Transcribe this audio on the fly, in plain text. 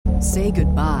Say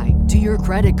goodbye to your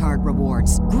credit card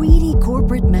rewards. Greedy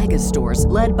corporate mega stores,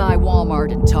 led by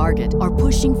Walmart and Target, are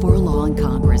pushing for a law in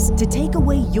Congress to take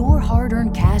away your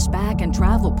hard-earned cash back and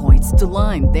travel points to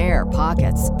line their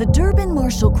pockets. The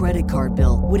Durbin-Marshall credit card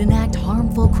bill would enact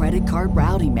harmful credit card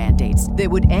routing mandates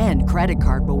that would end credit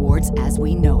card rewards as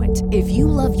we know it. If you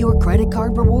love your credit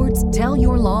card rewards, tell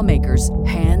your lawmakers,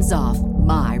 hands off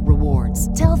my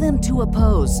rewards. Tell them to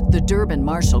oppose the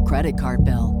Durbin-Marshall credit card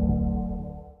bill.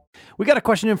 We got a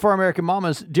question in for our American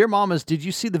mamas. Dear mamas, did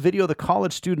you see the video of the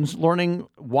college students learning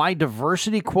why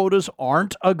diversity quotas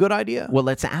aren't a good idea? Well,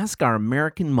 let's ask our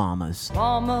American mamas.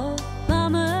 Mama,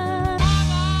 mama.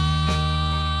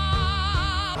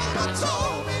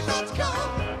 Told me not to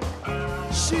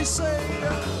come. She said,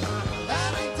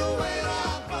 that ain't the way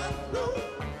I know.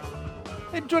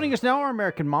 And joining us now are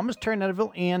American mamas, Terry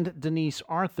Netterville and Denise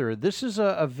Arthur. This is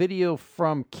a video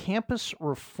from Campus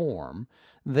Reform.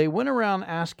 They went around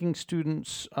asking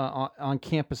students on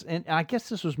campus, and I guess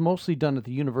this was mostly done at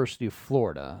the University of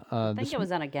Florida. I think it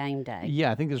was on a game day.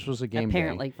 Yeah, I think this was a game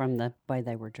Apparently day. from the way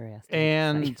they were dressed.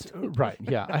 And, right,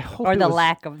 yeah. I hope or it the was,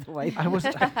 lack of the way. I was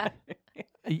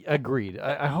agreed.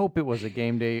 I hope it was a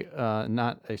game day,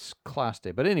 not a class day.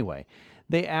 But anyway,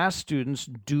 they asked students,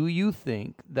 do you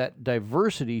think that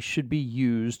diversity should be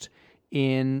used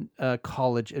in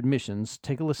college admissions?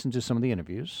 Take a listen to some of the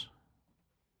interviews.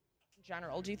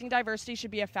 General, do you think diversity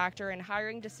should be a factor in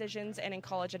hiring decisions and in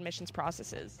college admissions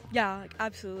processes? Yeah,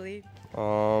 absolutely.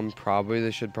 Probably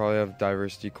they should have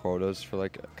diversity quotas for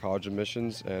like college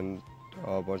admissions and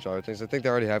a bunch of other things. I think they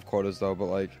already have quotas though, but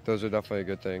like those are definitely a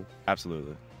good thing.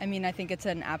 Absolutely. I mean, I think it's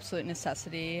an absolute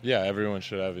necessity. Yeah, everyone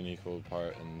should have an equal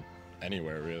part in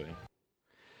anywhere really.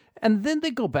 And then they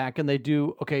go back and they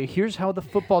do, okay, here's how the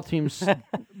football teams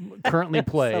currently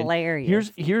play.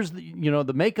 Hilarious. Here's the,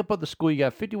 the makeup of the school. You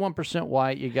got 51%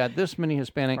 white. You got this many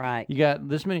Hispanic. Right. You got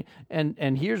this many.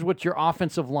 And here's what your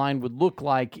offensive line would look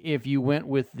like if you went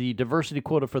with the diversity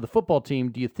quota for the football team.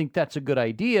 Do you think that's a good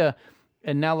idea?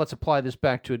 And now let's apply this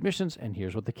back to admissions. And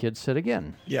here's what the kids said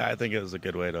again. Yeah, I think it was a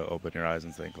good way to open your eyes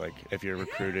and think, like, if you're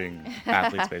recruiting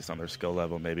athletes based on their skill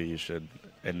level, maybe you should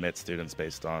admit students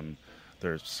based on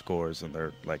their scores and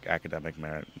their like academic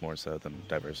merit more so than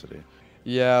diversity.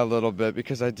 Yeah, a little bit,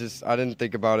 because I didn't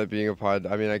think about it being applied.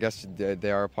 I mean, I guess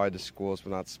they are applied to schools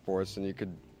but not sports, and you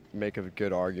could make a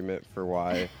good argument for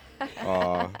why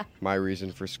my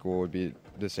reason for school would be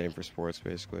the same for sports,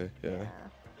 basically. Yeah.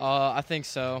 I think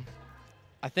so.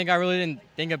 I think I really didn't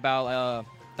think about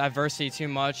diversity too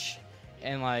much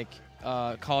in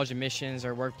college admissions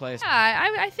or workplace. Yeah,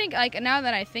 I think now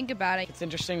that I think about it, It's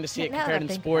interesting to see it compared in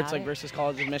sports versus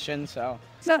college admissions. So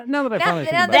Now that I finally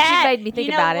think about it. That made me think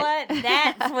about it. What?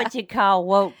 That's what you call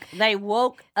woke. They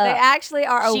woke up. They actually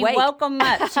are awake. She woke them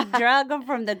up. She drug them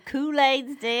from the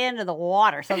Kool-Aid stand to the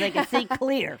water so they could see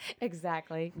clear.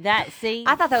 Exactly. I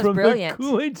thought that was From brilliant. the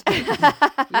Kool-Aid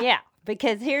Yeah.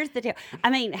 Because here's the deal. I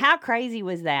mean, how crazy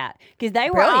was that? Because they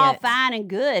were all Brilliant. fine and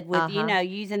good with,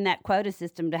 using that quota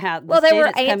system to how the They were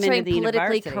students come into answering the politically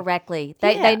university. correctly.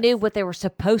 They knew Yes. what they were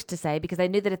supposed to say because they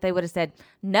knew that if they would have said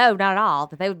no, not at all,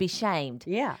 that they would be shamed.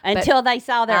 Yeah. But- Until they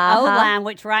saw their Uh-huh. O-line,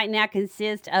 which right now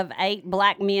consists of 8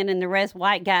 black men and the rest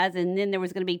white guys, and then there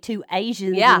was going to be 2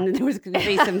 Asians, Yeah. and then there was going to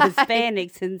be some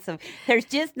Hispanics and some. There's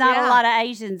just not a Yeah. lot of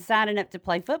Asians signing up to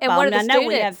play football. And one of the I know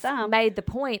we have students some. made the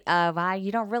point of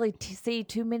you don't really see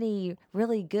too many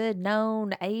really good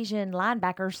known Asian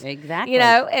linebackers. Exactly.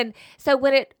 And so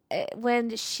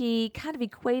when she kind of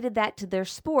equated that to their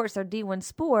sports, their D1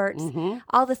 sports,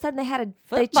 all of a sudden they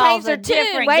Football's changed their a tune.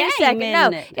 different Wait a game, second, no,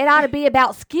 isn't it? it ought to be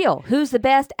about skill. Who's the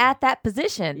best at that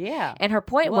position? Yeah. And her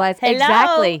point Well, was hello,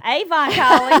 exactly. Avon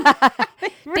calling.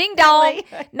 Ding dong.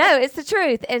 No, it's the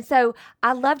truth. And so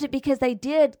I loved it because they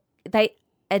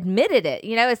admitted it.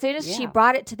 As soon as she Yeah.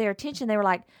 brought it to their attention, they were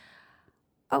like,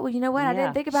 oh, well, you know what? I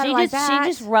didn't think about it like that. She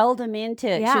just rolled them into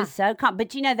it. She Yeah. was so but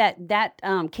that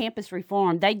campus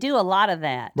reform, they do a lot of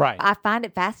that. Right. I find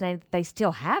it fascinating that they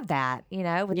still have that,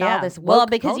 with all this woke well,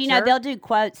 because culture. they'll do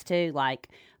quotes too, like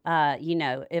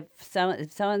if so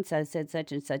and so said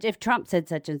such and such, if Trump said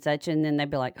such and such, and then they'd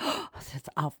be like, oh, that's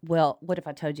off. Well, what if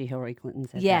I told you Hillary Clinton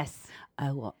said Yes. that?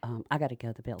 Oh, well, I got to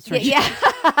go. The bell's Yeah, ringing.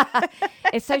 yeah.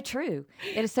 It's so true.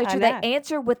 It is so I true. They know.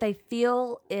 answer what they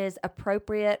feel is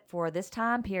appropriate for this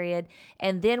time period.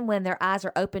 And then when their eyes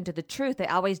are open to the truth, they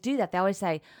always do that. They always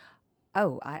say,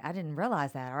 oh, I didn't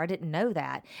realize that, or I didn't know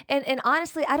that. And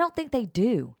honestly, I don't think they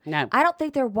do. No. I don't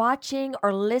think they're watching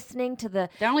or listening to the...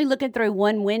 They're only looking through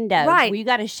one window. Right. Well, you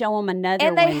got to show them another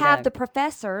And they window. have the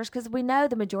professors, because we know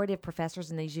the majority of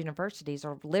professors in these universities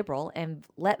are liberal and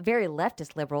very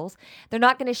leftist liberals. They're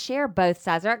not going to share both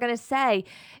sides. They're not going to say,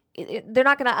 they're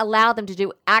not going to allow them to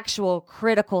do actual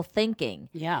critical thinking.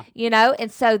 Yeah.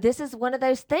 And so this is one of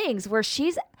those things where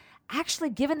she's actually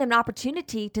given them an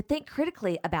opportunity to think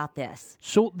critically about this.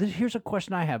 So here's a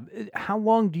question I have. How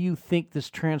long do you think this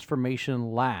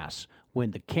transformation lasts?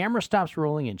 When the camera stops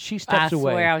rolling and she steps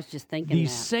away, I swear I was just thinking these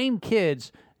that. same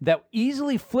kids that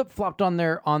easily flip-flopped on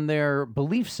their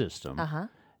belief system,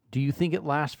 do you think it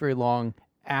lasts very long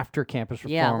after campus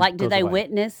reform? Yeah, like do goes they away?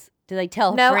 witness? Do they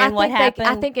tell a No, friend what happened?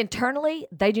 I think internally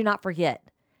they do not forget.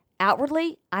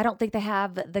 Outwardly, I don't think they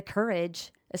have the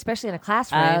courage, especially in a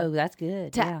classroom. Oh, that's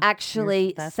good. To Yeah.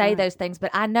 actually That's say right. those things. But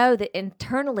I know that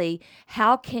internally,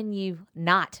 how can you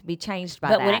not be changed by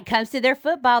But that? when it comes to their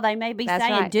football, they may be That's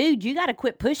saying, right. dude, you got to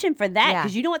quit pushing for that Yeah.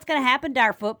 because you know what's going to happen to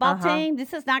our football Uh-huh. team?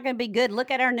 This is not going to be good.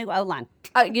 Look at our new O-line.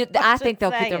 I think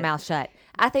they'll keep their saying. mouth shut.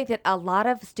 I think that a lot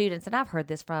of students, and I've heard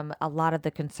this from a lot of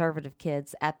the conservative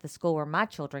kids at the school where my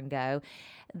children go,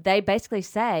 they basically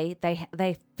say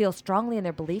they feel strongly in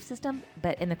their belief system,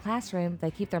 but in the classroom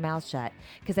they keep their mouths shut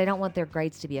because they don't want their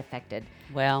grades to be affected.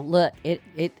 Well, look,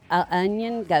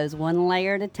 onion goes one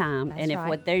layer at a time. That's and if right.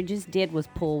 what they just did was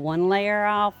pull one layer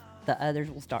off, the others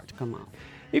will start to come off.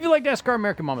 If you'd like to ask our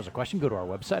American Mamas a question, go to our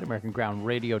website,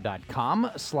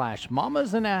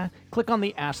 AmericanGroundRadio.com/mamas, and click on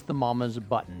the Ask the Mamas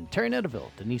button. Terry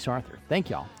Netterville, Denise Arthur, thank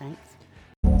y'all. Thanks.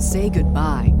 Say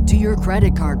goodbye to your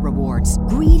credit card rewards.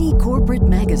 Greedy corporate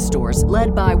mega stores,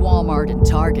 led by Walmart and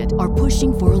Target, are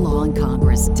pushing for a law in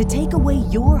Congress to take away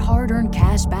your hard-earned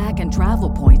cash back and travel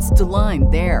points to line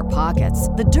their pockets.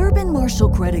 The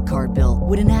Durbin-Marshall credit card bill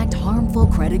would enact harmful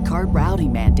credit card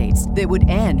routing mandates that would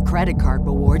end credit card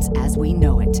rewards as we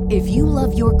know it. If you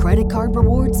love your credit card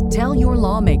rewards, tell your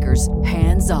lawmakers,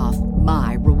 hands off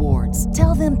my rewards.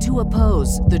 Tell them to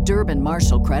oppose the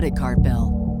Durbin-Marshall credit card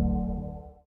bill.